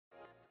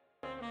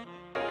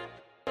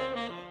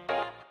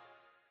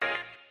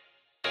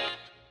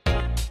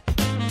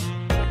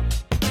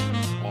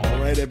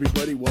right,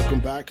 everybody, welcome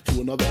back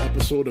to another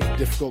episode of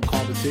Difficult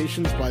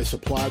Conversations by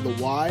Supply the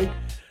Why.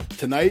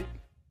 Tonight,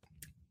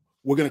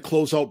 we're going to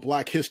close out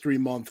Black History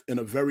Month in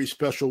a very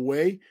special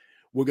way.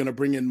 We're going to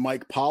bring in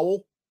Mike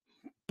Powell,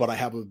 but I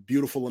have a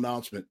beautiful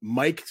announcement.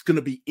 Mike's going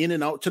to be in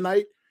and out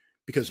tonight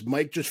because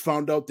Mike just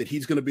found out that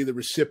he's going to be the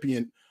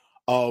recipient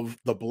of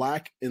the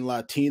Black and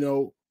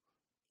Latino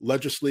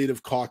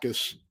Legislative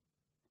Caucus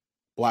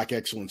Black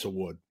Excellence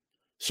Award.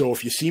 So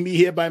if you see me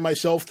here by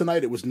myself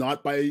tonight, it was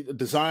not by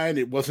design.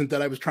 It wasn't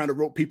that I was trying to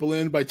rope people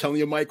in by telling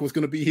you Mike was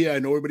going to be here. I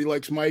know everybody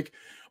likes Mike.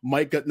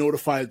 Mike got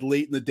notified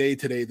late in the day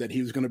today that he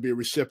was going to be a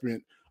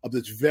recipient of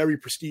this very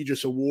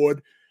prestigious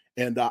award.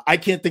 And I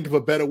can't think of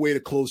a better way to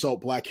close out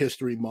Black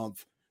History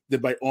Month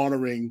than by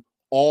honoring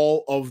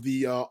all of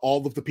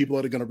the people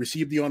that are going to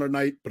receive the honor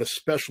night, but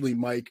especially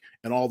Mike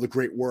and all the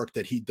great work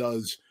that he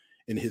does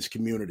in his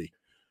community.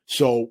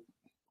 So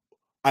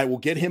I will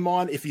get him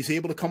on if he's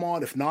able to come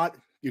on. If not,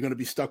 you're going to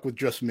be stuck with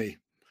just me.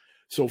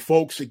 So,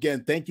 folks,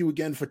 again, thank you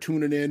again for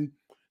tuning in.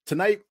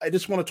 Tonight, I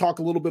just want to talk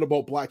a little bit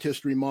about Black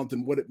History Month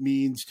and what it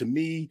means to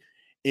me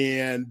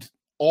and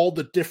all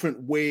the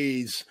different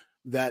ways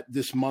that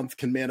this month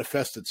can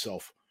manifest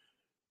itself.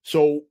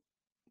 So,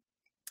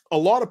 a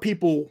lot of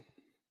people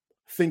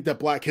think that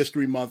Black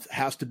History Month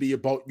has to be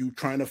about you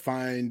trying to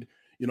find,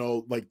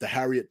 like the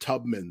Harriet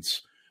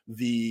Tubmans,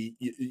 the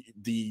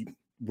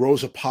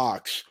Rosa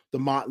Parks, the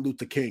Martin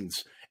Luther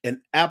Kings. And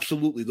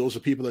absolutely, those are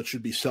people that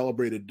should be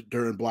celebrated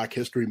during Black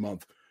History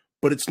Month.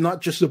 But it's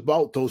not just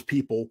about those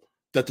people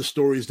that the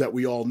stories that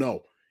we all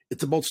know.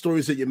 It's about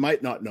stories that you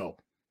might not know.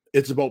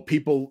 It's about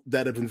people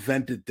that have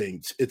invented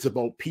things. It's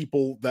about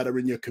people that are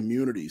in your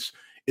communities.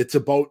 It's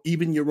about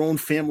even your own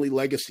family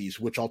legacies,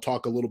 which I'll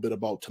talk a little bit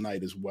about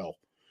tonight as well.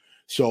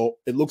 So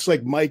it looks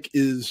like Mike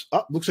is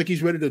up. Looks like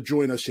he's ready to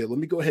join us here. Let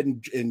me go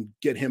ahead and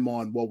get him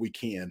on while we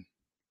can.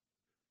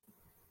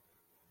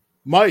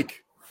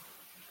 Mike.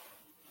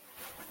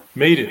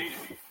 Made it.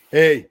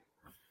 Hey,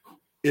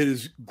 it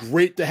is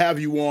great to have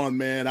you on,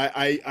 man.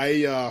 I'm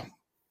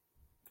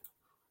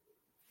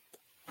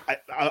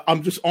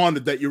just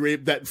honored that you're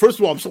able. That first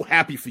of all, I'm so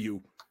happy for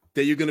you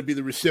that you're going to be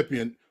the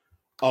recipient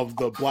of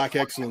the Black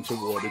Excellence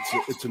Award.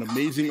 It's an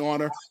amazing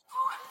honor,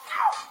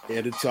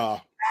 and it's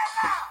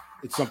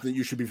something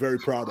you should be very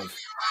proud of.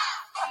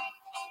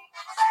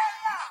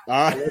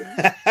 All right.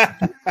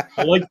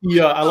 I like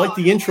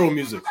the intro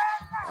music.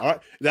 All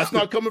right, that's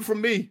not coming from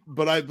me,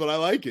 but I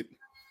like it.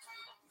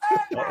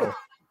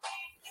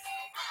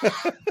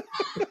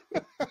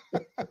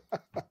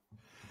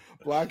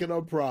 Black and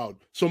I'm proud.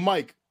 So,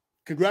 Mike,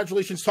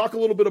 congratulations. Talk a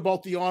little bit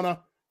about the honor.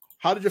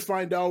 How did you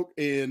find out,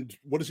 and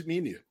what does it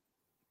mean to you?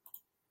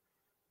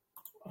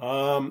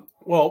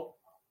 Well,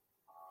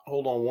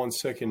 hold on one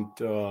second,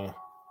 Dean,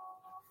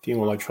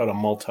 while I try to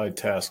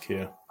multitask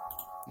here.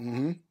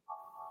 Mm-hmm.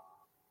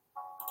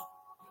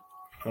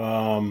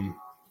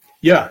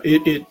 Yeah,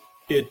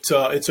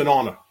 it's an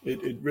honor.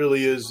 It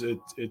really is.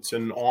 It's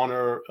an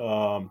honor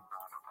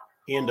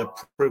and a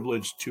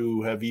privilege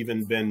to have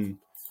even been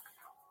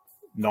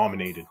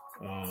nominated.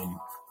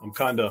 I'm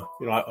kind of,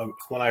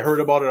 when I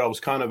heard about it, I was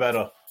kind of at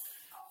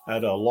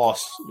a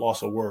loss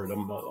of word.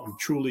 I'm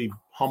truly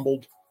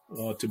humbled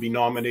to be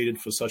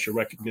nominated for such a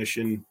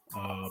recognition.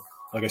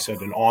 Like I said,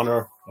 an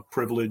honor, a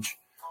privilege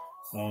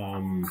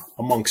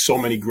among so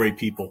many great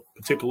people,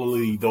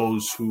 particularly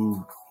those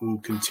who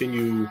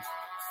continue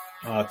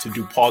to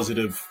do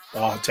positive,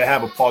 to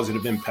have a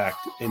positive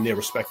impact in their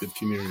respective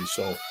communities.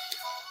 So,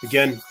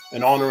 again,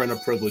 an honor and a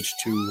privilege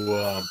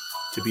to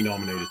be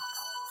nominated.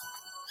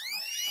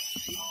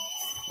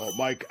 Oh,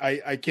 Mike,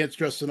 I can't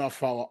stress enough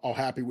how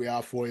happy we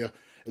are for you.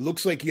 It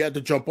looks like you had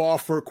to jump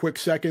off for a quick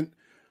second,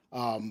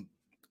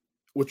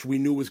 which we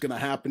knew was going to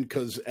happen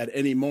because at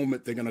any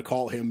moment they're going to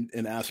call him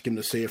and ask him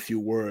to say a few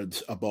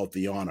words about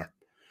the honor.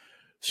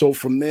 So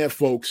from there,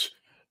 folks,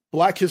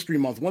 Black History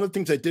Month, one of the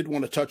things I did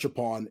want to touch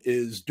upon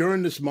is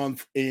during this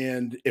month,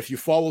 and if you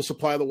follow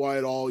Supply the Why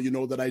at all, you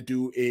know that I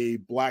do a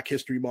Black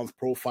History Month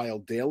profile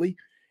daily,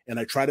 and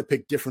I try to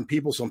pick different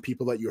people, some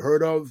people that you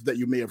heard of, that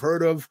you may have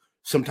heard of.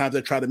 Sometimes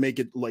I try to make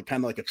it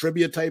kind of like a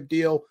trivia type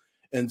deal,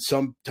 and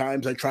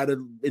sometimes I try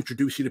to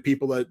introduce you to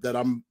people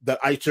that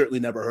I certainly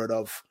never heard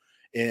of,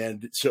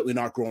 and certainly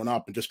not growing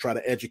up, and just try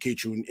to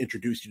educate you and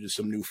introduce you to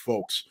some new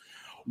folks.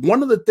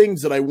 One of the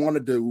things that I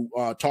wanted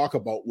to talk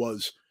about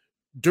was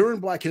during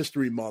Black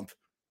History Month,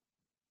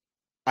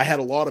 I had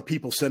a lot of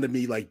people sending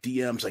me like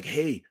DMs like,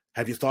 hey,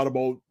 have you thought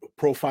about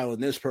profiling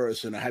this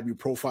person? Or have you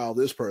profiled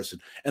this person?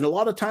 And a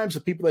lot of times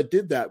the people that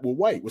did that were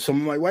white, with some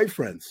of my white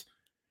friends.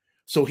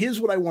 So here's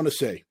what I want to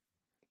say.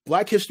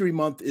 Black History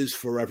Month is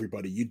for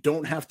everybody. You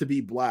don't have to be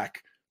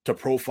Black to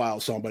profile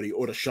somebody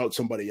or to shout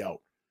somebody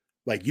out.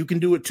 Like, you can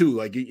do it too.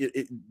 Like,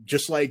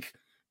 just like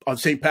on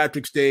St.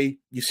 Patrick's Day,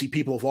 you see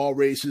people of all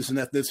races and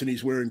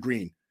ethnicities wearing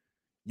green.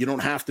 You don't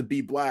have to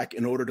be Black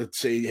in order to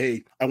say,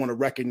 hey, I want to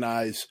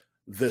recognize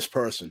this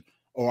person,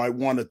 or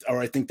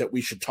I think that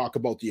we should talk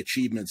about the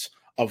achievements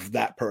of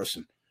that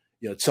person.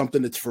 It's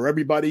something that's for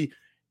everybody.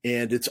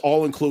 and it's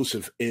all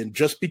inclusive. And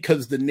just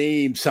because the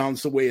name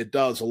sounds the way it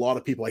does, a lot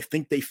of people, I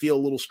think they feel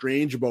a little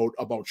strange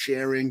about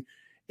sharing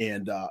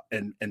and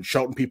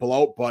shouting people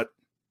out, but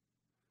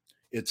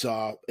it's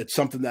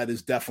something that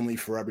is definitely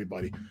for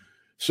everybody.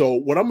 So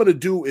what I'm going to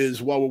do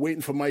is, while we're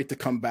waiting for Mike to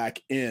come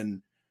back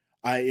in,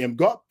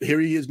 here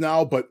he is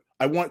now, but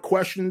I want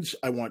questions.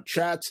 I want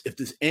chats. If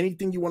there's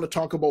anything you want to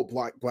talk about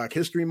Black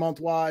History Month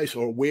wise,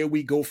 or where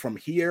we go from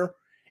here,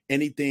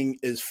 anything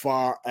as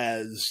far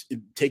as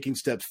taking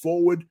steps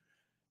forward,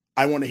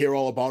 I want to hear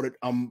all about it.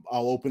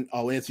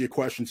 I'll answer your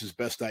questions as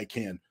best I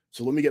can.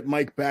 So let me get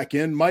Mike back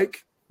in.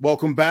 Mike,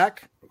 welcome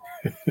back.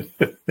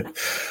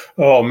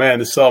 Oh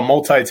man, it's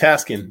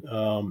multitasking.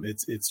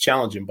 It's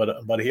challenging,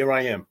 but here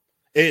I am.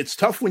 It's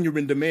tough when you're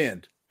in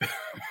demand.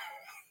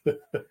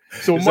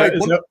 So, is Mike,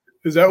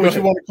 is that what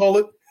you want to call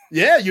it?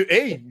 Yeah, you're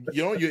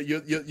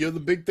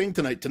the big thing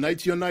tonight.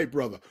 Tonight's your night,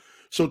 brother.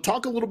 So,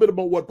 talk a little bit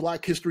about what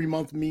Black History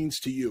Month means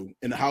to you,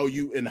 and how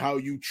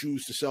you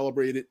choose to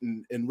celebrate it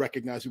and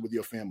recognize it with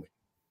your family.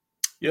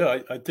 Yeah,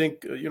 I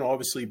think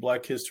obviously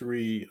Black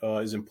history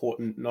is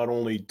important not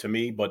only to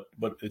me, but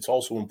it's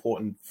also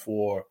important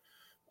for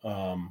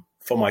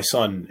my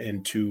son,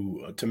 and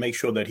to make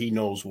sure that he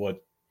knows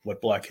what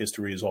Black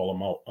history is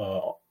all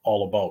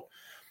about,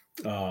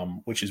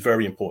 which is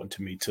very important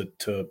to me.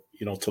 To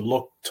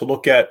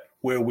look at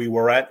where we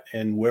were at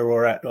and where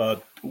we're at,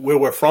 where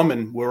we're from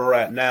and where we're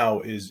at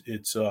now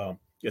it's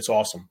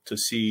awesome to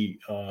see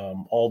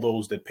all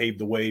those that paved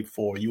the way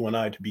for you and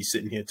I to be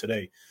sitting here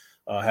today.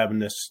 Having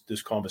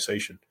this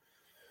conversation.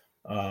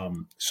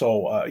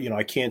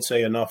 I can't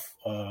say enough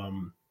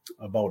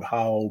about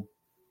how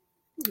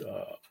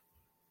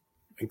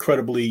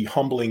incredibly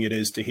humbling it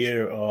is to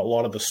hear a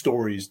lot of the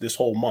stories this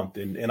whole month.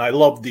 And I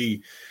love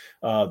the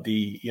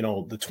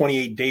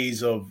 28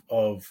 days of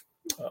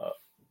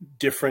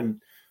different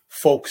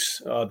folks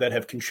that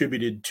have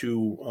contributed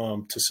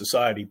to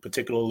society,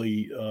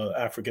 particularly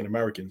African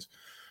Americans.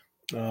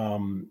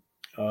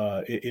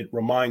 It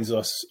reminds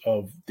us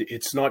of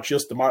it's not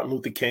just the Martin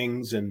Luther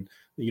Kings and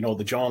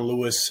the John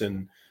Lewis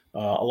and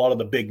a lot of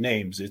the big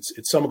names. It's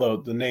some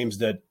of the names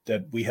that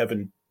we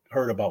haven't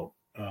heard about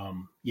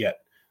yet,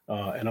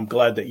 and I'm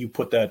glad that you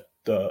put the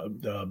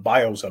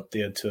bios up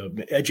there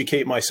to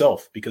educate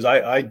myself, because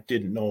I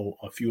didn't know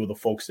a few of the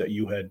folks that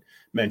you had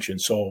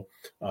mentioned. So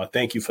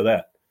thank you for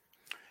that.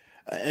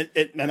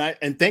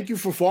 And thank you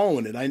for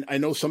following it. I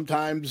know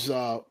sometimes.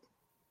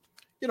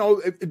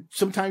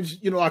 Sometimes,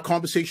 our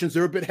conversations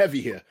are a bit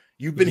heavy here.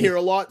 You've been here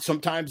a lot.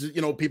 Sometimes,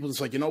 people just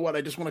like, you know what?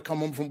 I just want to come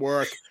home from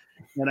work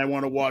and I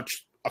want to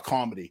watch a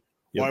comedy,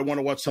 or I want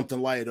to watch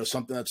something light, or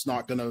something that's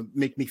not going to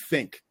make me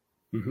think.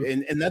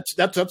 Mm-hmm. And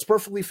that's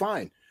perfectly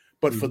fine.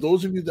 But for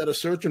those of you that are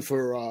searching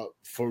for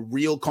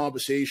real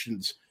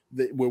conversations,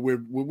 that we're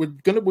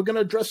gonna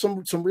address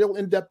some real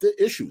in-depth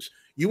issues.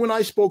 You and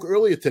I spoke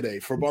earlier today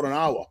for about an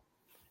hour,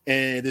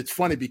 and it's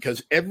funny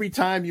because every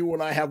time you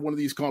and I have one of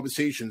these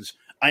conversations,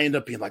 I end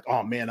up being like,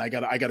 oh man, I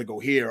gotta go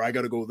here, I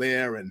gotta go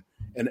there, and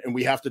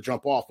we have to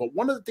jump off. But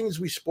one of the things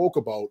we spoke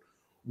about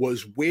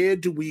was, where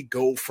do we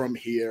go from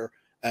here,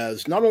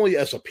 as not only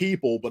as a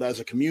people, but as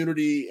a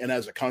community and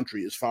as a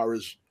country, as far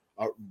as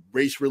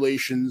race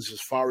relations,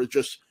 as far as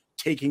just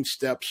taking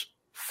steps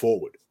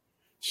forward.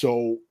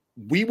 So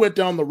we went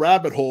down the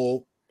rabbit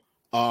hole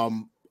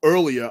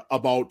earlier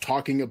about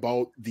talking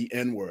about the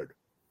N-word.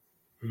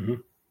 Mm-hmm.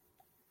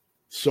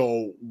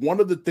 So one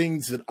of the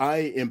things that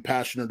I am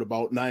passionate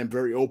about, and I am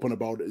very open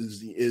about,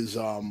 is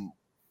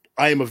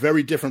I am a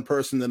very different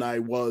person than I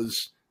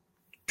was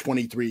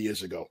 23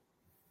 years ago,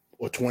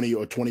 or 20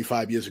 or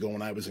 25 years ago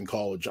when I was in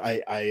college.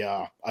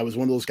 I was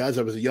one of those guys.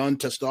 I was a young,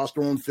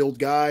 testosterone-filled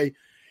guy,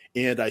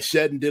 and I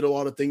said and did a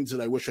lot of things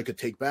that I wish I could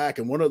take back.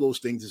 And one of those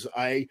things is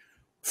I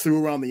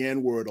threw around the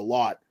N-word a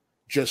lot,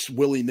 just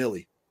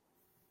willy-nilly.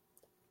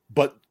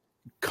 But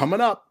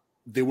coming up,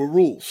 there were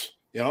rules.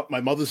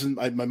 My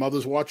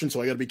mother's watching,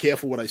 so I got to be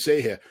careful what I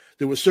say here.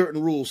 There were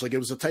certain rules. Like, it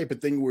was the type of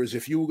thing where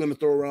if you were going to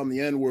throw around the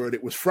N-word,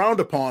 it was frowned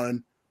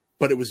upon,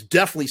 but it was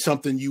definitely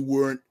something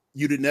you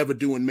didn't ever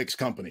do in mixed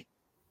company.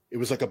 It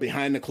was like a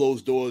behind the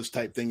closed doors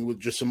type thing with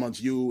just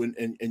amongst you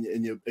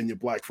and your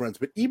black friends.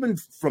 But even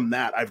from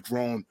that, I've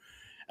grown,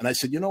 and I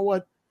said, you know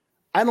what?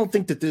 I don't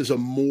think that there's a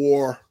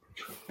more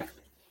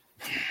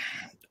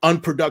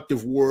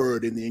unproductive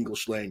word in the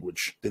English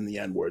language than the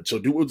N-word. So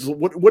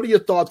what are your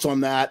thoughts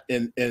on that,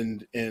 and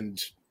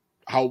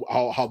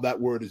how that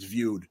word is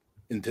viewed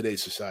in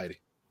today's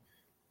society?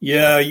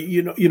 Yeah,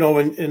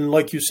 and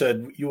like you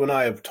said, you and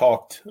I have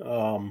talked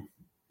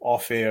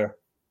off air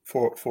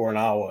for an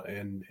hour,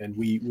 and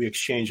we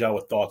exchange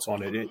our thoughts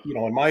on it.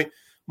 And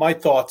my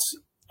thoughts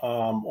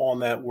on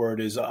that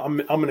word is I'm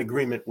in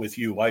agreement with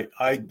you.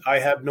 I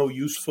have no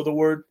use for the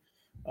word,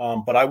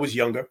 but I was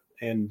younger.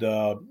 And,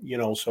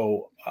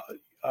 so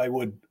I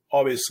would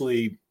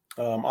obviously,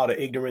 out of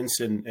ignorance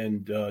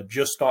and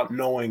just not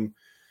knowing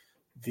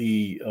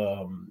the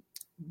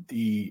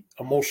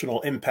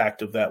emotional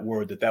impact of that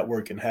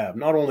word can have,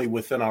 not only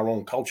within our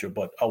own culture,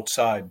 but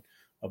outside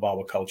of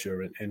our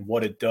culture and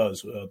what it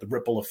does, the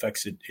ripple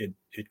effects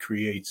it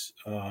creates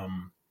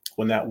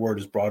when that word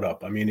is brought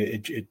up. I mean,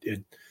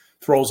 it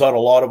throws out a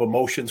lot of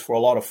emotions for a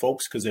lot of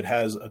folks because it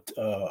has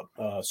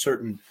a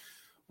certain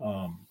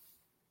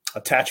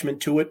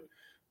attachment to it.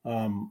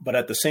 But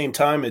at the same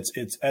time,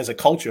 it's as a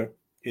culture,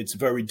 it's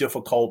very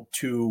difficult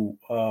to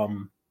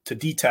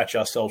detach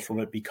ourselves from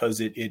it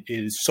because it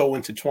is so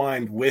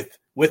intertwined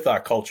with our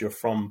culture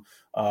from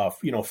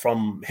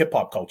hip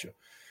hop culture.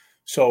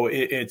 So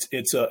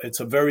it's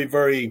a very,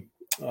 very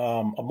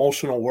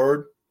emotional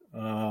word.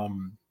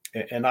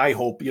 And I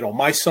hope,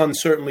 my son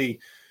certainly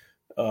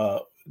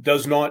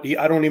does not,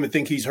 I don't even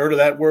think he's heard of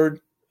that word.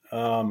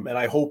 And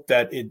I hope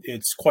that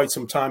it's quite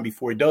some time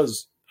before he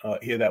does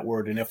hear that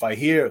word. And if I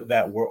hear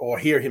that word or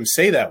hear him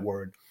say that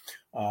word,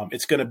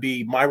 it's going to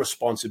be my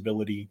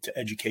responsibility to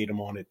educate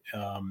him on it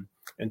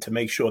and to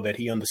make sure that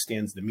he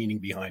understands the meaning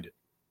behind it.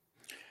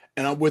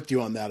 And I'm with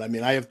you on that. I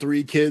mean, I have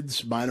 3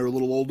 kids. Mine are a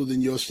little older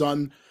than your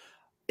son,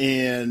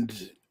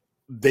 and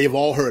they've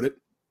all heard it.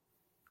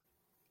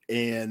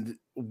 And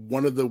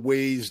one of the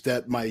ways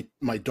that my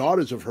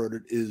daughters have heard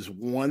it is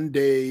one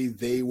day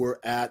they were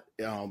at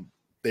a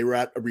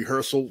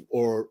rehearsal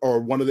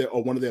or one of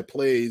their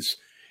plays,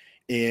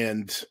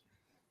 and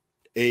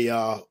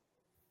I'm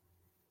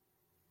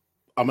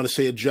going to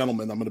say a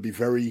gentleman. I'm going to be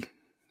very,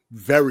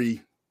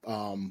 very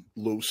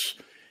loose,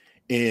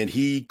 and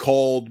he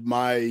called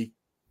my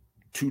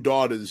 2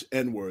 daughters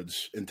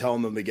N-words and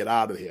telling them to get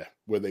out of here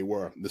where they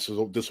were. This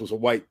was a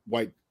white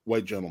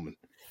gentleman.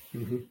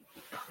 Mm-hmm.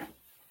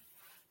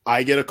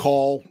 I get a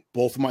call.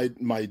 Both of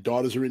my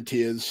daughters are in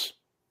tears.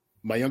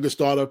 My youngest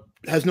daughter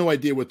has no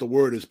idea what the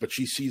word is, but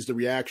she sees the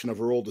reaction of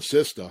her older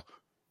sister,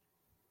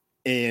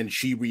 and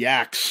she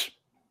reacts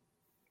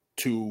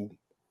to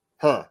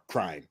her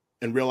crying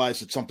and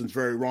realizes that something's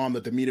very wrong,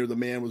 that the demeanor of the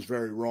man was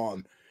very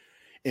wrong.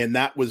 And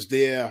that was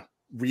their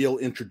real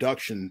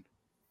introduction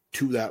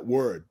to that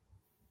word.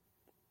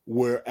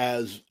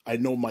 Whereas I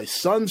know my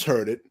son's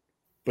heard it,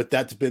 but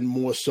that's been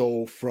more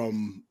so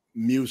from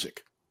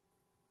music.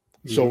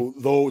 Mm-hmm. So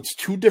though it's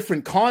 2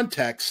 different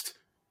contexts,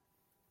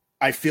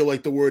 I feel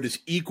like the word is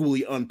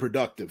equally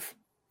unproductive.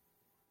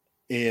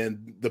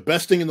 And the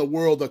best thing in the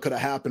world that could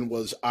have happened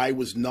was I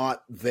was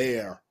not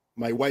there.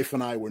 My wife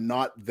and I were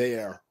not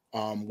there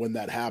when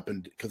that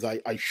happened, because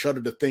I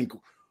shudder to think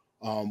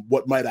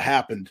what might have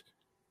happened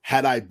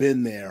had I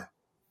been there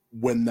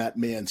when that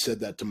man said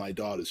that to my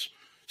daughters.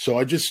 So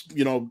I just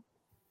wanted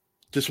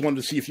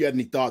to see if you had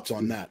any thoughts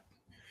on that.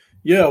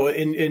 Yeah,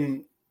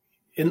 and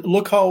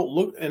look,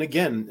 and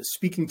again,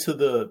 speaking to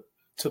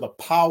the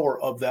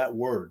power of that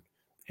word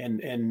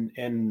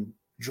and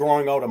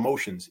drawing out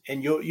emotions.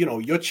 And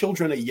your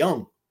children are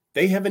young;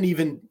 they haven't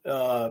even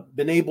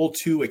been able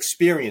to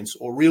experience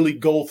or really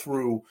go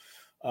through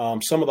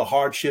some of the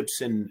hardships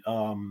and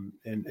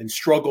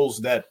struggles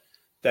that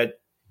that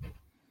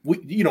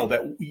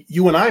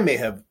you and I may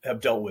have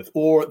dealt with,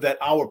 or that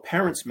our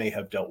parents may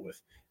have dealt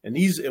with. And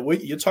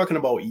you're talking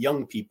about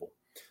young people.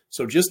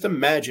 So just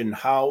imagine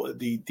how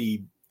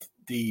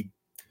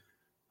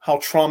how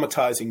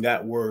traumatizing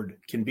that word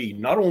can be,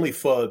 not only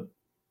for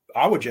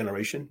our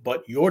generation,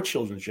 but your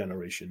children's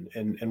generation,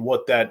 and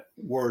what that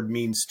word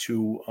means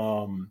to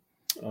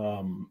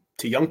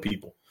young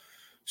people.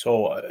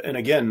 So, and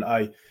again,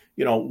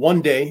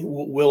 one day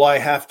will I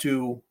have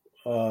to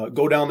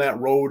go down that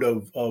road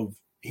of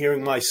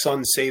hearing my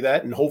son say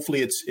that, and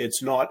hopefully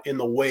it's not in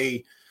the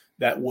way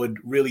that would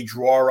really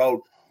draw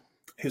out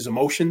his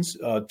emotions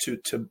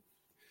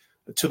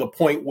to the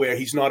point where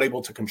he's not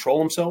able to control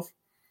himself.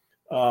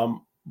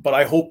 But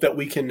I hope that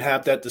we can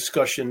have that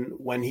discussion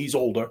when he's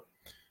older.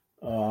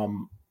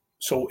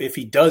 So if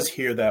he does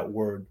hear that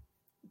word,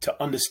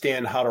 to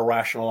understand how to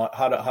rationalize,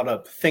 how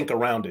to think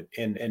around it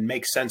and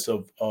make sense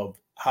of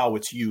how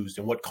it's used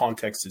and what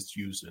context it's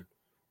used in.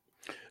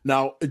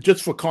 Now,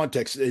 just for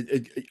context,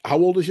 how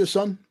old is your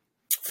son?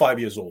 5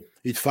 years old.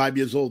 He's 5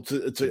 years old.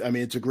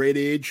 It's a great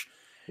age.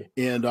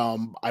 And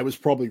I was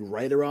probably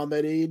right around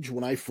that age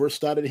when I first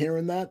started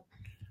hearing that.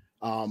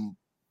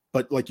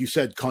 But like you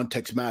said,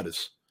 context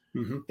matters.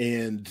 Mm-hmm.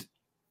 And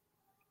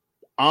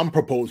I'm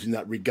proposing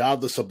that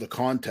regardless of the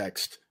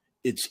context,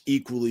 it's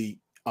equally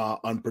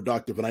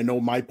unproductive. And I know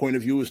my point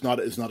of view is not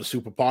a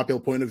super popular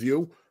point of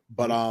view,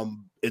 but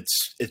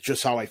it's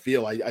just how I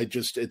feel.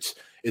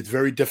 It's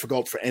very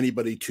difficult for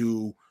anybody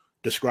to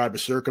describe a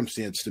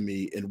circumstance to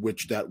me in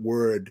which that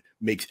word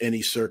makes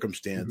any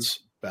circumstance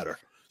better.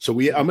 So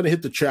I'm going to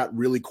hit the chat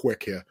really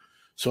quick here.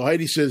 So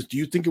Heidi says, do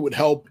you think it would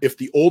help if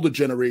the older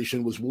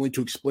generation was willing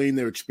to explain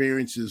their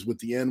experiences with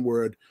the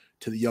N-word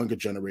to the younger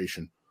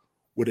generation?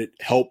 Would it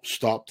help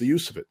stop the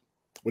use of it?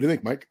 What do you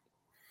think, Mike?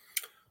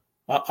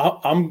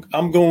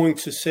 I'm going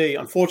to say,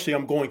 unfortunately,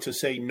 I'm going to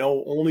say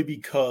no, only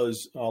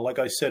because, like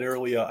I said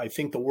earlier, I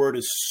think the word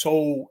is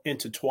so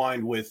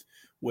intertwined with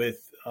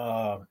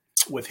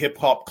hip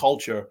hop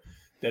culture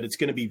that it's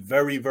going to be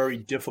very, very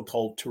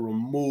difficult to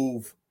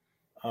remove.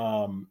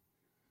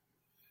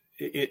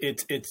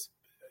 It's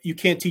you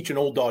can't teach an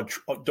old dog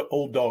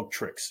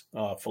tricks,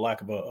 for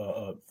lack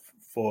of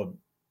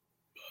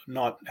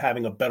not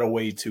having a better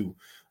way to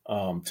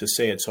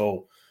say it.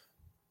 So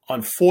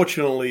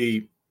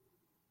unfortunately,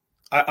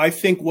 I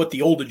think what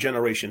the older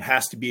generation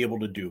has to be able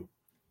to do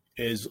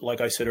is,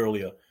 like I said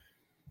earlier,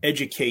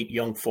 educate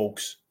young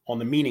folks on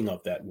the meaning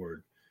of that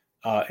word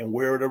and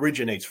where it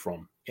originates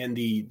from, and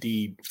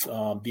the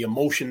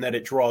emotion that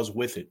it draws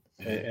with it.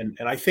 And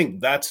I think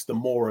that's the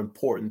more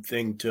important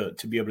thing to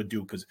be able to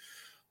do, because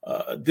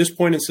at this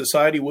point in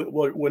society,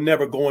 we're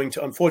never going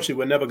to, unfortunately,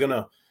 we're never going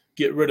to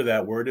get rid of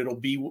that word. It'll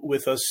be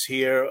with us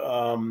here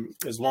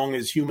as long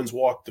as humans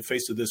walk the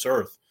face of this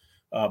earth.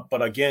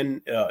 But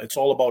again, it's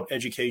all about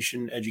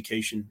education.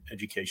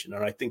 And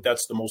I think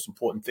that's the most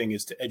important thing,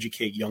 is to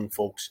educate young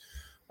folks.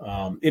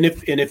 And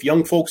if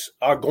young folks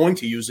are going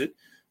to use it,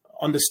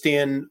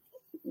 understand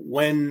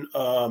when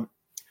an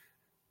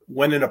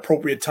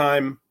appropriate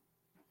time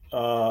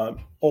or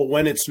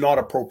when it's not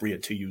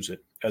appropriate to use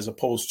it, as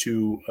opposed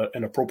to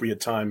an appropriate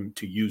time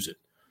to use it.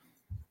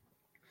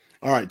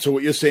 All right. So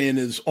what you're saying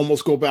is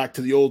almost go back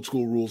to the old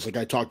school rules, like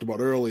I talked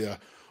about earlier,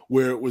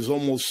 where it was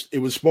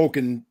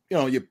spoken,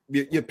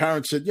 your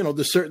parents said,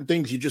 there's certain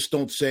things you just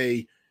don't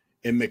say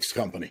in mixed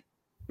company.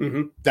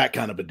 Mm-hmm. That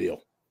kind of a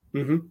deal.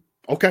 Mm-hmm.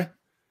 Okay.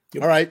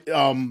 Yep. All right.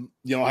 I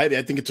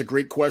think it's a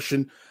great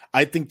question.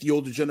 I think the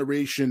older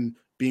generation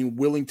being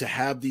willing to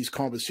have these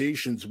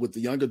conversations with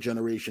the younger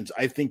generations,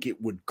 I think it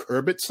would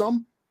curb it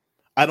some.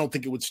 I don't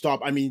think it would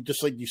stop. I mean,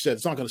 just like you said,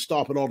 it's not going to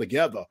stop it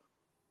altogether.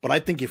 But I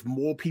think if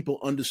more people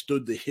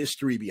understood the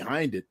history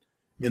behind it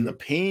and the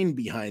pain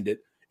behind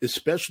it,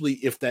 especially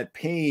if that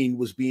pain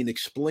was being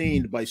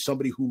explained by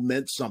somebody who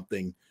meant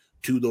something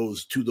to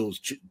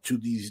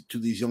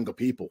these younger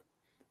people,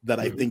 that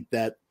I think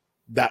that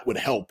would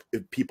help,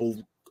 if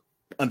people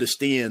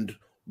understand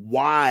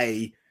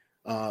why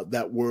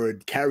that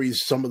word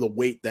carries some of the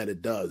weight that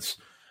it does.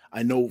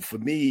 I know for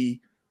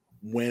me,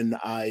 when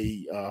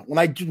I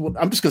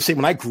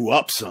grew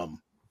up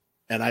some,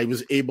 and I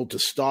was able to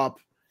stop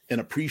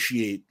and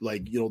appreciate,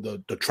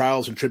 the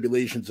trials and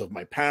tribulations of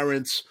my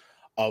parents,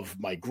 of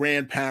my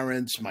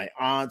grandparents, my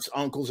aunts,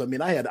 uncles. I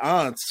mean, I had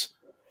aunts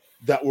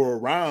that were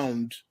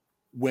around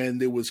when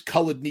there was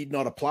colored need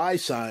not apply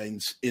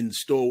signs in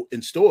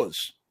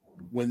stores,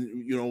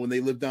 when they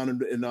lived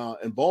down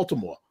in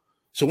Baltimore.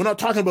 So we're not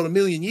talking about a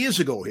million years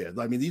ago here.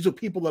 I mean, these are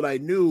people that I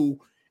knew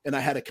and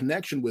I had a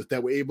connection with,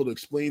 that were able to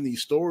explain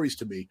these stories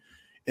to me.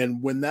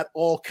 And when that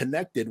all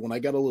connected, when I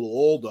got a little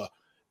older,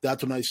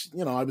 that's when I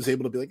was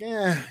able to be like,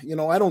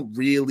 I don't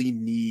really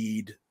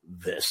need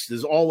this.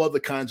 There's all other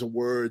kinds of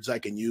words I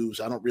can use.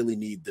 I don't really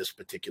need this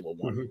particular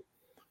one. Mm-hmm.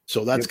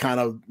 So that's kind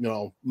of,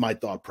 my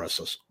thought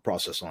process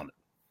on it.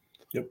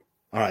 Yep.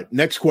 All right.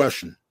 Next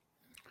question.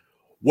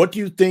 What do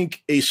you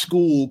think a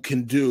school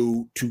can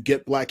do to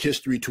get Black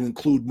history to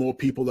include more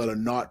people that are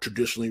not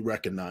traditionally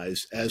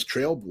recognized as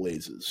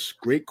trailblazers?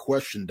 Great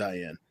question,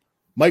 Diane.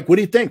 Mike, what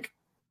do you think?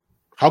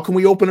 How can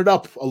we open it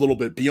up a little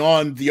bit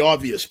beyond the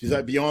obvious,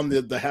 beyond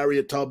the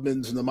Harriet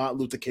Tubmans and the Martin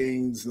Luther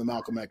Kings and the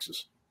Malcolm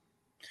X's?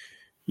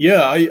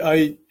 Yeah,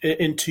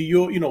 and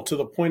to to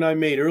the point I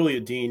made earlier,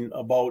 Dean,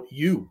 about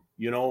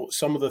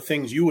some of the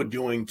things you were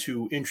doing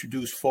to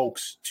introduce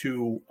folks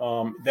to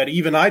that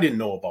even I didn't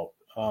know about.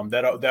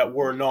 That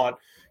were not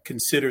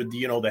considered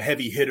the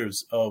heavy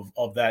hitters of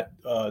that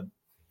of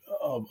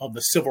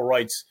the civil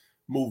rights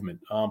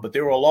movement, but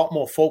there were a lot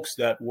more folks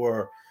that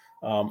were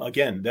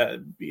again, that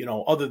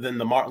other than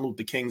the Martin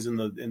Luther Kings and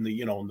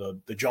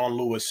the John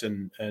Lewis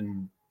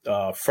and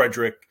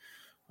Frederick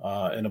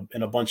and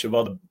a bunch of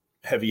other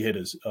heavy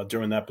hitters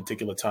during that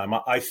particular time.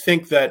 I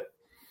think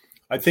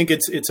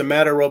it's a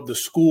matter of the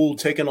school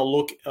taking a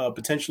look,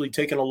 potentially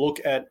taking a look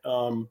at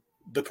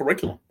the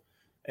curriculum.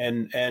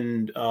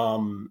 And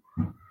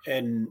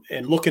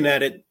looking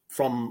at it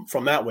from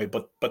that way,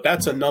 but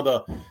that's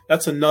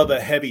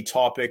another heavy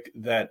topic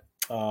that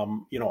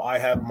I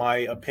have my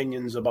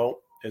opinions about,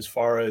 as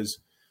far as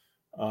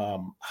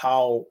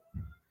how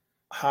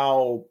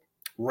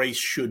race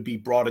should be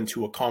brought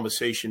into a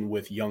conversation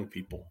with young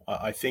people.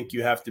 I think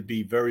you have to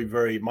be very,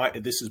 very.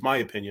 This is my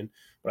opinion,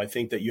 but I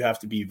think that you have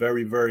to be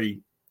very,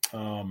 very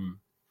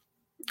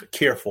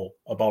careful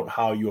about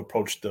how you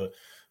approach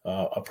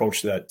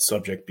that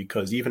subject,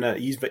 because even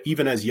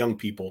as young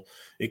people,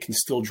 it can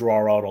still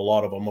draw out a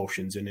lot of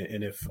emotions, and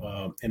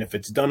if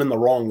it's done in the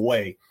wrong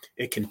way,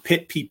 it can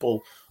pit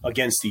people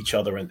against each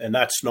other, and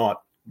that's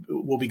not.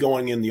 We'll be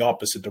going in the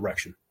opposite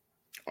direction.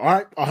 All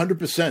right,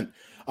 100%.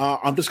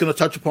 I'm just going to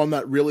touch upon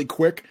that really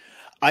quick.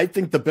 I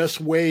think the best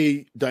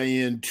way,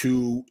 Diane,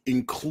 to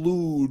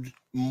include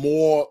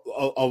more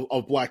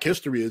of Black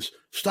history is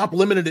stop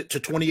limiting it to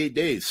 28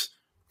 days.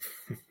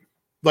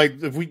 Like,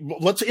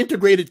 let's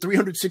integrate it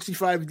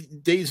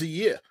 365 days a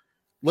year.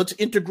 Let's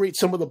integrate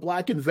some of the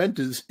Black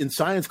inventors in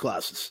science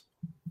classes.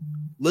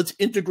 Let's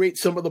integrate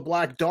some of the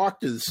Black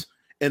doctors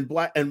and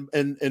Black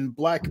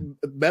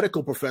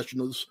medical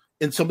professionals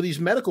in some of these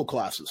medical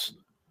classes.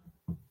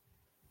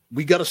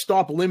 We got to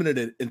stop limiting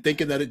it and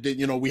thinking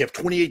that we have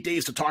 28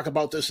 days to talk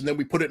about this, and then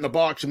we put it in a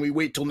box and we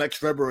wait till next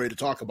February to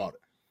talk about it.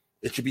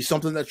 It should be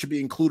something that should be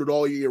included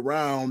all year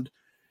round.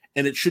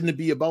 And it shouldn't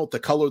be about the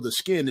color of the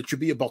skin. It should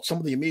be about some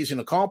of the amazing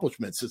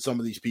accomplishments that some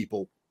of these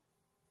people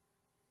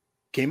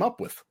came up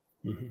with.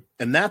 Mm-hmm.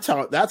 And that's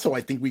how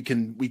I think we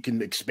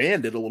can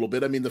expand it a little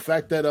bit. I mean, the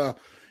fact that,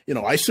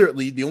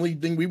 the only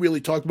thing we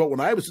really talked about when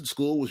I was in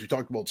school was we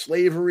talked about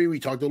slavery. We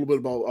talked a little bit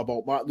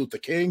about Martin Luther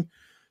King.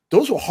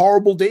 Those were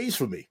horrible days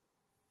for me.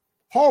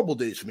 Horrible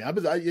days for me.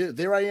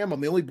 There I am.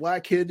 I'm the only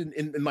black kid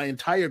in my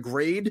entire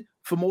grade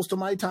for most of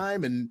my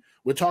time. And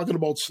we're talking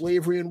about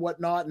slavery and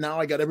whatnot. Now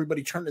I got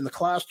everybody in the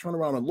class turning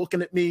around and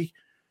looking at me.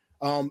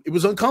 It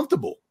was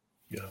uncomfortable.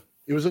 Yeah.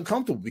 It was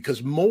uncomfortable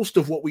because most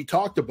of what we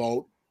talked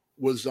about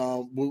was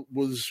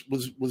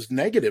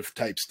negative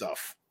type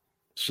stuff.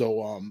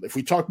 So if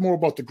we talk more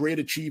about the great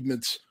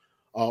achievements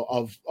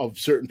of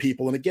certain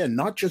people, and again,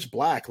 not just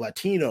black,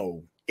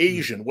 Latino,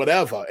 Asian,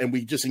 whatever, and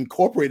we just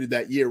incorporated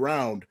that year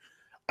round,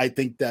 I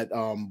think that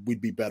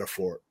we'd be better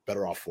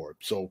off for it.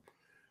 So,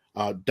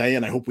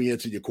 Diane, I hope we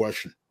answered your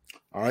question.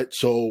 All right.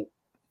 So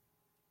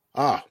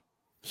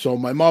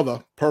my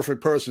mother,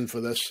 perfect person for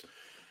this.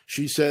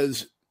 She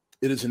says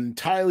it is an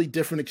entirely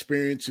different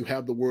experience to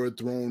have the word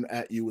thrown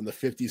at you in the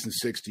 50s and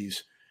 60s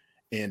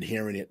and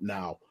hearing it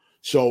now.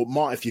 So,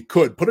 Ma, if you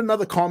could put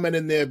another comment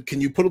in there, can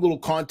you put a little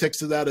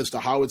context to that as to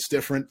how it's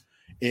different?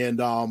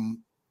 And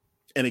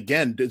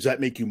again, does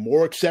that make you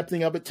more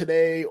accepting of it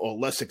today or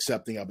less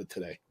accepting of it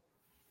today?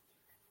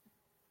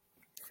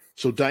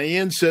 So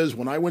Diane says,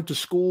 when I went to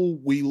school,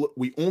 we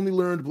only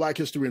learned Black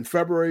history in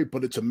February,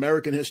 but it's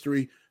American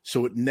history,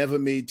 so it never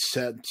made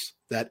sense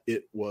that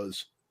it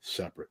was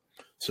separate.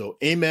 So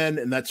amen,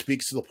 and that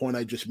speaks to the point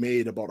I just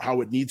made about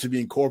how it needs to be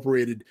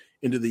incorporated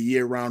into the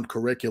year-round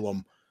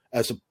curriculum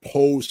as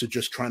opposed to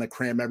just trying to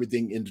cram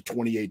everything into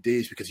 28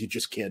 days because you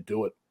just can't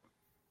do it.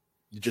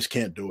 You just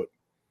can't do it.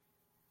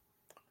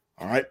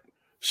 All right.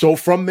 So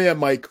from there,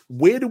 Mike,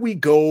 where do we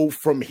go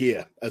from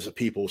here as a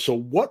people? So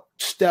what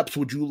steps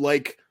would you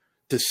like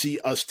to see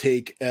us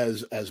take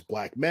as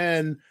Black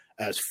men,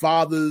 as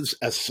fathers,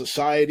 as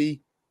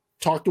society?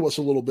 Talk to us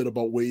a little bit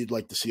about where you'd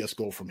like to see us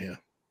go from here.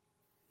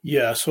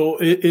 Yeah, so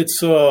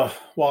it's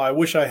I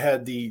wish I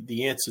had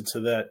the answer to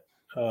that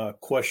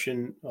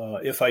question.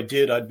 If I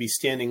did, I'd be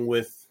standing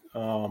with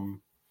God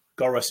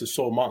rest his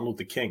soul, Martin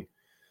Luther King.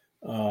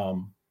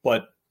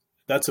 But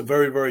that's a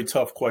very, very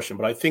tough question.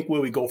 But I think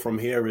where we go from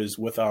here is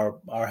with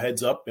our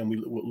heads up and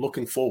we're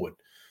looking forward.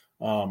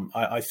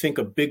 I think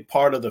a big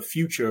part of the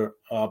future,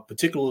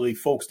 particularly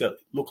folks that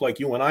look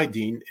like you and I,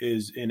 Dean,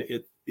 is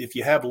if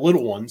you have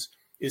little ones,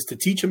 is to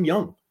teach them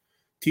young.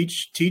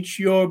 Teach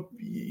your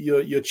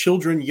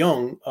children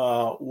young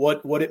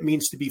what it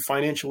means to be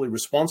financially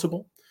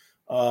responsible.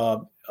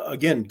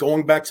 Again,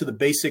 going back to the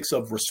basics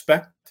of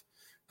respect,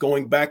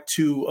 going back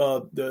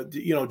to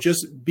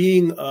just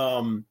being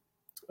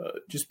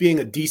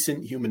a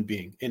decent human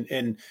being.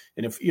 And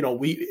if,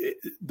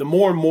 the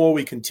more and more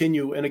we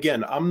continue, and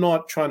again, I'm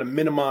not trying to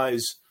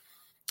minimize,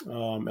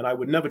 and I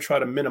would never try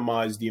to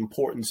minimize the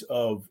importance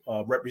of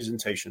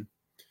representation.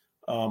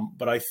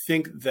 But I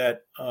think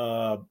that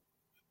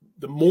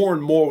the more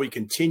and more we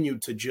continue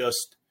to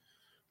just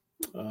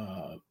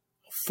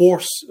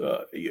force,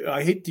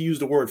 I hate to use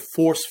the word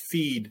force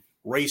feed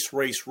race.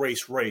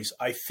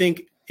 I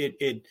think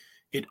it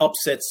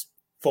upsets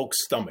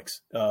folks'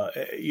 stomachs.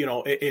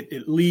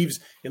 It leaves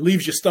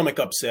your stomach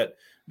upset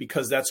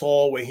because that's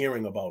all we're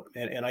hearing about.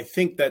 And I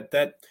think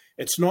that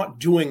it's not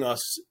doing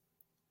us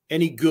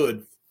any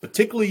good,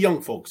 particularly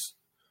young folks.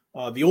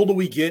 The older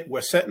we get,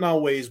 we're set in our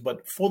ways,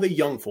 but for the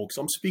young folks,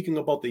 I'm speaking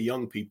about the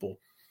young people,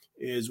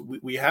 is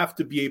we have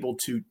to be able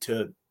to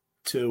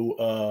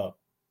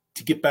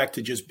get back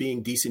to just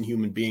being decent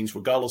human beings,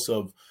 regardless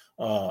of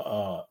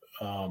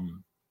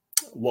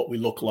what we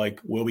look like,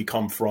 where we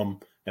come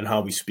from, and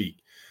how we speak.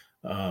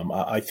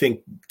 I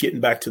think getting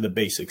back to the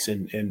basics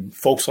and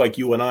folks like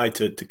you and I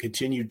to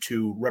continue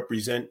to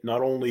represent,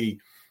 not only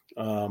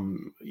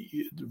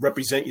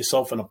represent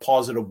yourself in a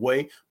positive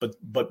way,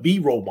 but be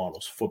role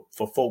models for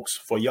folks,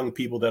 for young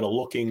people that are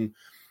looking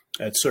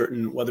at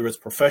certain, whether it's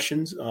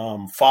professions,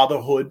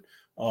 fatherhood,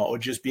 or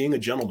just being a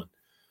gentleman.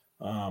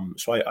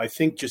 So I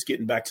think just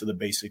getting back to the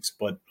basics,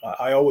 but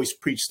I always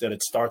preach that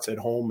it starts at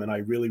home. And I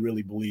really,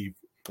 really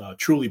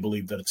truly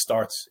believe that it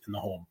starts in the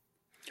home.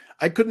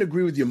 I couldn't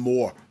agree with you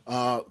more.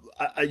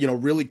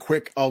 Really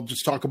quick, I'll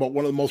just talk about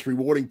one of the most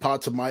rewarding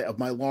parts of my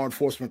law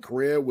enforcement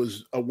career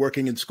was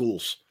working in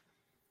schools.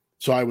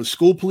 So I was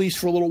school police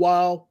for a little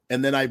while,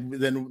 and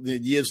then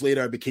years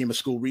later I became a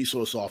school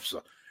resource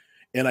officer.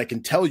 And I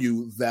can tell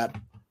you that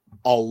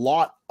a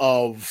lot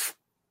of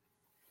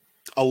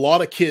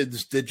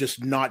kids, they're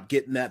just not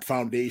getting that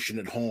foundation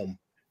at home.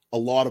 A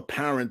lot of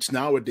parents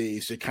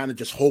nowadays, they kind of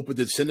just hope that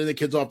they're sending their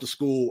kids off to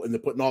school and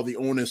they're putting all the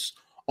onus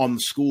on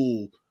the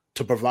school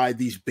to provide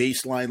these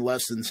baseline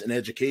lessons and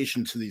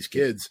education to these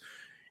kids.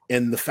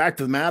 And the fact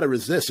of the matter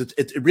is this,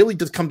 it really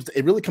comes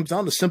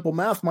down to simple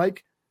math,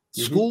 Mike.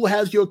 Mm-hmm. School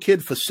has your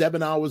kid for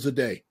 7 hours a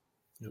day.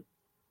 Yep.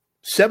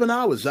 7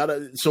 hours.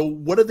 So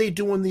what are they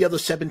doing the other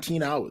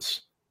 17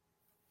 hours?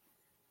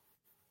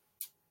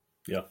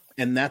 Yeah.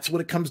 And that's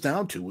what it comes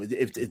down to.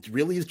 It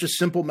really is just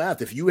simple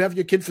math. If you have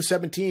your kid for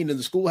 17 and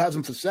the school has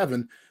them for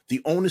 7,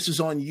 the onus is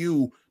on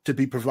you to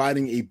be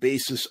providing a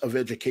basis of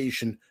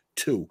education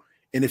too.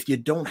 And if you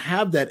don't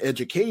have that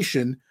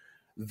education,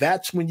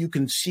 that's when you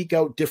can seek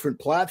out different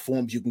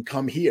platforms. You can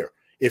come here.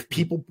 If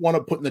people want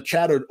to put in the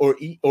chat or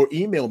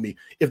email me,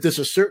 if there's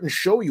a certain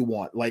show you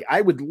want, like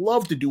I would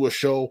love to do a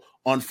show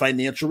on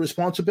financial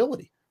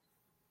responsibility.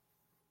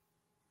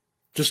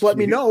 Just let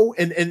me know.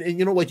 And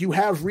you know, like you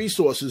have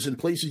resources and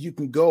places you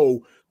can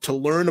go to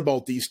learn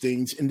about these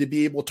things and to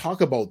be able to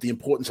talk about the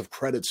importance of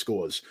credit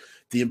scores,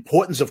 the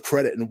importance of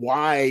credit and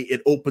why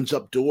it opens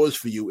up doors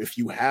for you if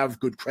you have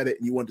good credit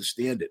and you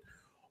understand it,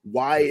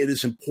 why it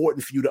is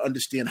important for you to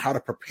understand how to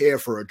prepare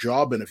for a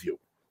job interview,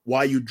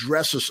 why you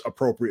dress is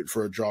appropriate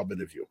for a job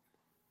interview.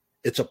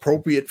 It's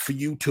appropriate for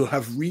you to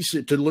have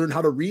research, to learn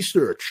how to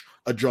research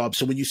a job.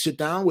 So when you sit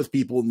down with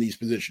people in these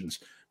positions,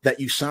 that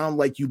you sound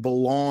like you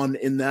belong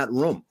in that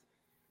room.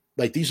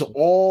 Like these are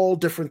all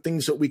different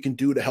things that we can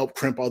do to help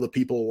crimp other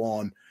people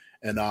along.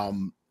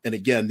 And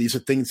again, these are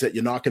things that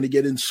you're not going to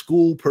get in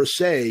school per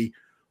se,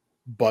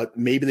 but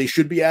maybe they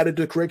should be added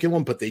to the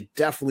curriculum, but they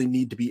definitely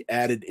need to be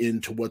added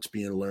into what's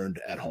being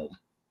learned at home.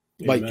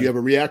 Amen. Mike, do you have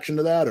a reaction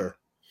to that or?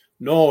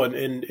 No.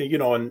 And you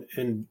know,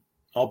 and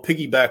I'll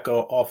piggyback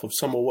off of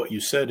some of what you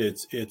said.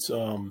 It's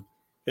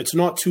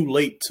not too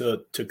late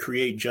to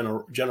create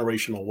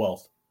generational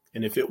wealth.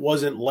 And if it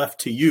wasn't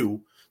left to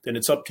you, then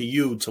it's up to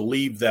you to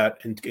leave that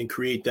and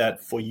create that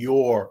for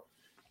your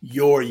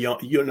young,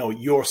 you know,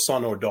 your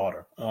son or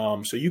daughter.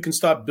 So you can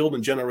start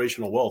building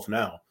generational wealth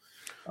now.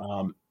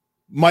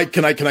 Mike,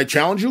 can I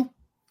challenge you?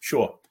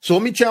 Sure. So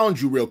let me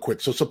challenge you real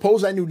quick. So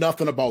suppose I knew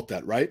nothing about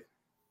that, right?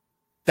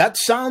 That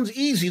sounds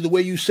easy the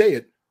way you say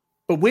it,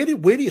 but where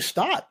do you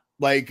start?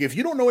 Like if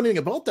you don't know anything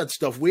about that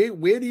stuff, where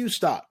do you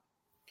start?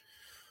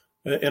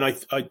 And I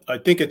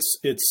think it's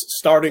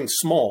starting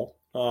small.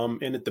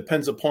 And it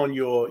depends upon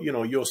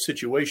your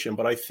situation.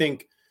 But I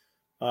think,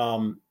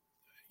 the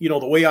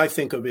way I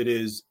think of it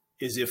is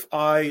if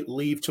I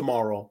leave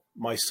tomorrow,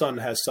 my son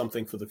has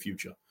something for the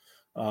future,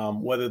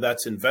 whether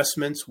that's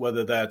investments,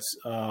 whether that's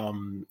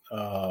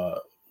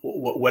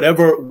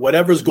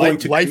whatever's going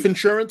to life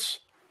insurance.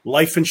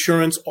 Life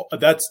insurance,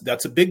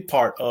 that's a big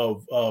part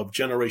of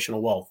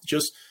generational wealth.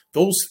 Just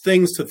those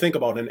things to think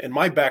about. And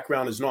my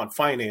background is not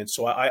finance,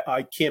 so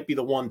I can't be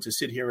the one to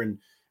sit here and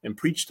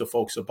preach to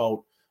folks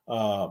about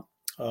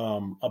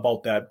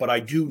that. But I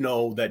do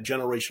know that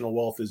generational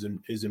wealth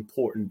is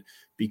important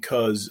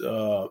because,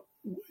 mom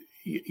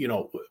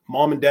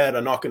and dad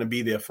are not going to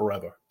be there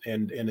forever.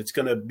 And it's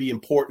going to be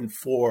important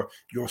for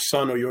your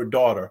son or your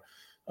daughter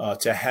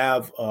to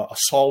have a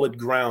solid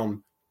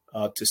ground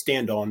to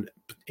stand on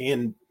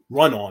and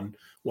run on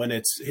when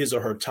it's his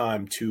or her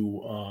time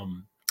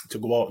to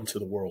go out into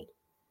the world.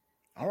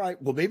 All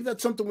right. Well, maybe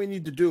that's something we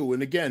need to do.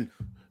 And again,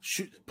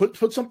 put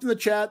something in the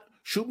chat.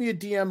 Shoot me a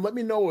DM. Let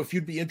me know if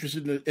you'd be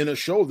interested in a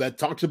show that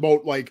talks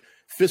about like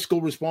fiscal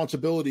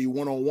responsibility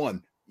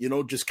 101.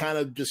 Just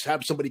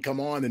have somebody come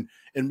on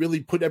and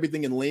really put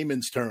everything in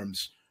layman's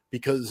terms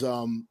because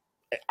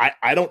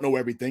I don't know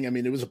everything. I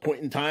mean, there was a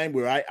point in time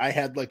where I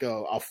had like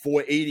a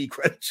 480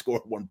 credit score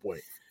at one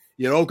point,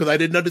 because I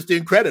didn't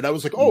understand credit. I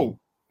was like, oh,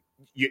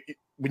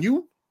 when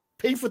you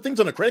pay for things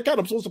on a credit card,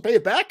 I'm supposed to pay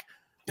it back?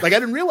 Like I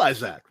didn't realize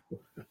that,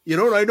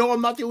 and I know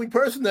I'm not the only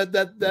person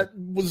that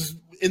was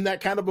in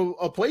that kind of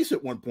a place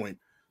at one point.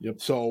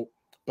 Yep. So,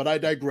 but I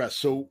digress.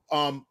 So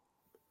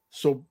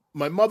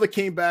my mother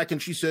came back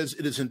and she says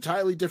it is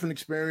entirely different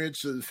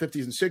experience in the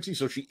 50s and 60s.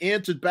 So she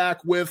answered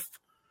back with,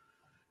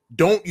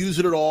 don't use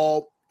it at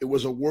all. It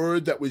was a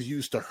word that was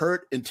used to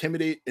hurt,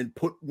 intimidate, and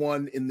put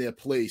one in their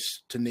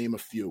place, to name a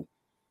few.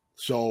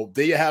 So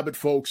there you have it,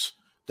 folks.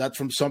 That's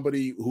from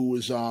somebody who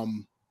is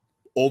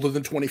older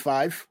than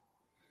 25.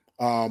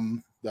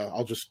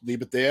 I'll just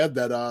leave it there.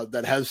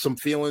 That has some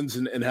feelings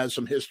and has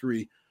some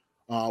history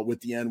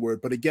with the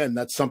N-word. But again,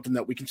 that's something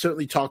that we can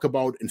certainly talk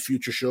about in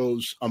future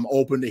shows. I'm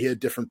open to hear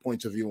different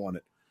points of view on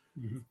it.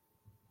 Mm-hmm.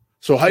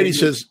 So Heidi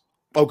says,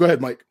 oh, go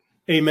ahead, Mike.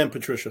 Amen,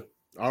 Patricia.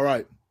 All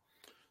right.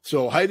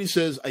 So Heidi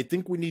says, I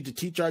think we need to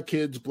teach our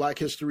kids Black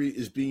history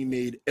is being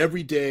made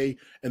every day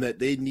and that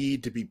they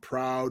need to be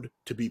proud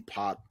to be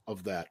part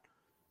of that.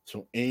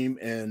 So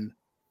amen,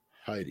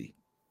 Heidi.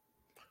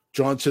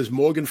 John says,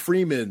 Morgan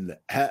Freeman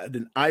had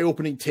an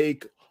eye-opening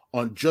take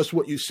on just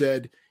what you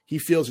said. He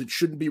feels it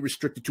shouldn't be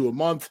restricted to a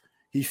month.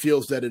 He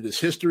feels that it is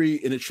history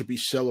and it should be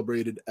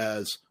celebrated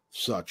as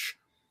such.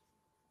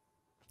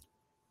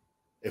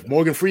 If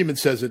Morgan Freeman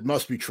says it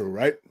must be true,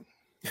 right?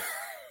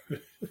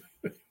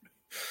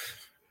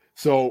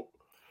 So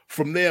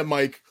from there,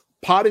 Mike,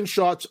 potting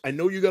shots. I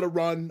know you got to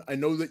run. I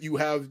know that you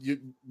have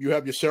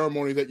your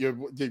ceremony that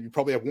you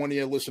probably have one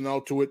ear listening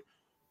out to it.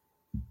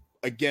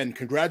 Again,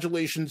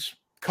 congratulations.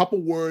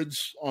 Couple words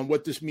on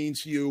what this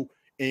means to you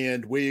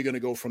and where you're going to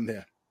go from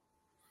there.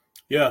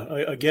 Yeah,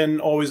 again,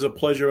 always a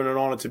pleasure and an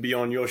honor to be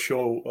on your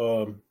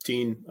show,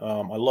 Dean.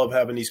 I love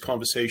having these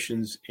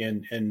conversations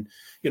and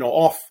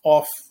off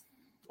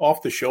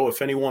off the show,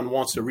 if anyone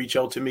wants to reach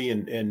out to me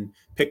and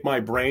pick my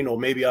brain, or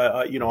maybe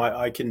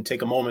I can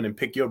take a moment and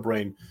pick your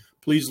brain,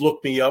 please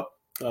look me up.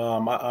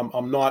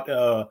 I'm not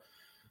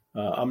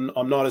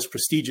as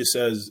prestigious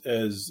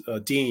as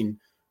Dean,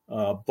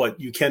 but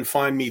you can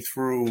find me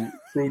through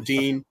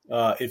Dean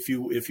if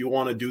you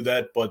want to do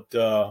that.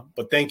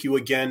 But thank you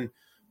again.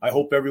 I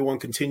hope everyone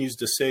continues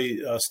to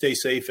stay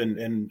safe,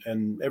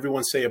 and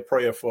everyone say a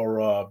prayer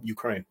for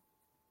Ukraine.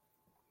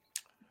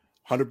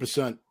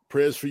 100%.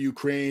 Prayers for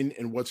Ukraine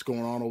and what's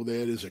going on over there.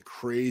 It is a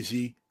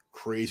crazy,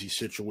 crazy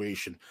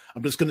situation.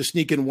 I'm just going to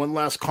sneak in one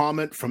last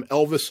comment from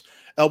Elvis.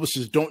 Elvis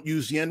says, don't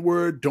use the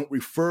N-word. Don't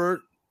refer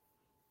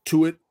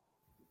to it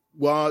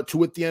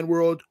the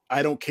N-word.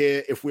 I don't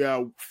care if we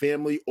are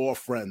family or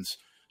friends.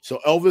 So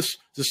Elvis,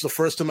 this is the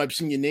first time I've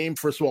seen your name.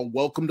 First of all,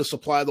 welcome to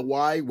Supply the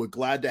Y. We're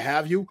glad to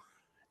have you.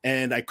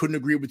 And I couldn't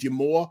agree with you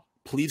more.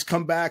 Please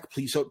come back.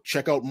 Please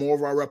check out more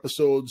of our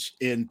episodes,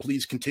 and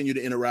please continue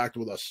to interact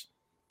with us.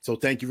 So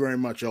thank you very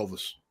much,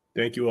 Elvis.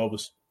 Thank you,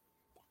 Elvis.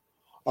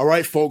 All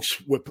right, folks,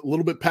 we're a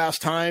little bit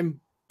past time,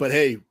 but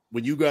hey,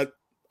 when you got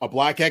a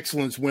Black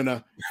Excellence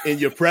winner in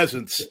your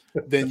presence,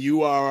 then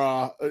you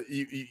are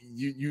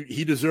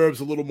he deserves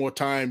a little more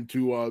time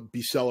to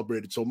be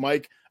celebrated. So,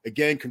 Mike,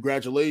 again,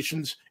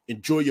 congratulations.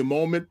 Enjoy your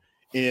moment,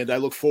 and I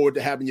look forward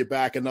to having you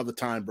back another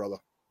time, brother.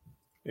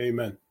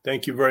 Amen.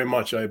 Thank you very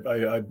much.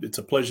 It's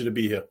a pleasure to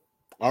be here.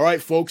 All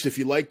right, folks, if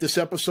you like this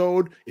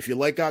episode, if you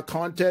like our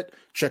content,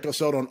 check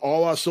us out on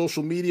all our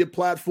social media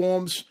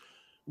platforms.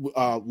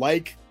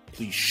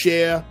 Please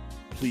share,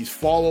 please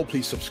follow,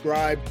 please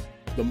subscribe.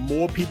 The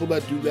more people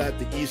that do that,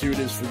 the easier it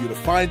is for you to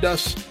find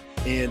us,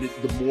 and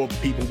the more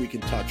people we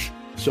can touch.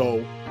 So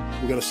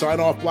we're going to sign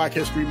off Black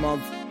History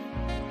Month.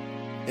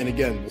 And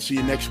again, we'll see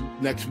you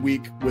next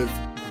week with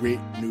great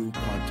new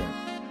content.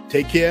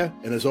 Take care,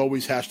 and as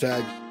always,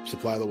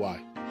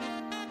 #SupplyTheY.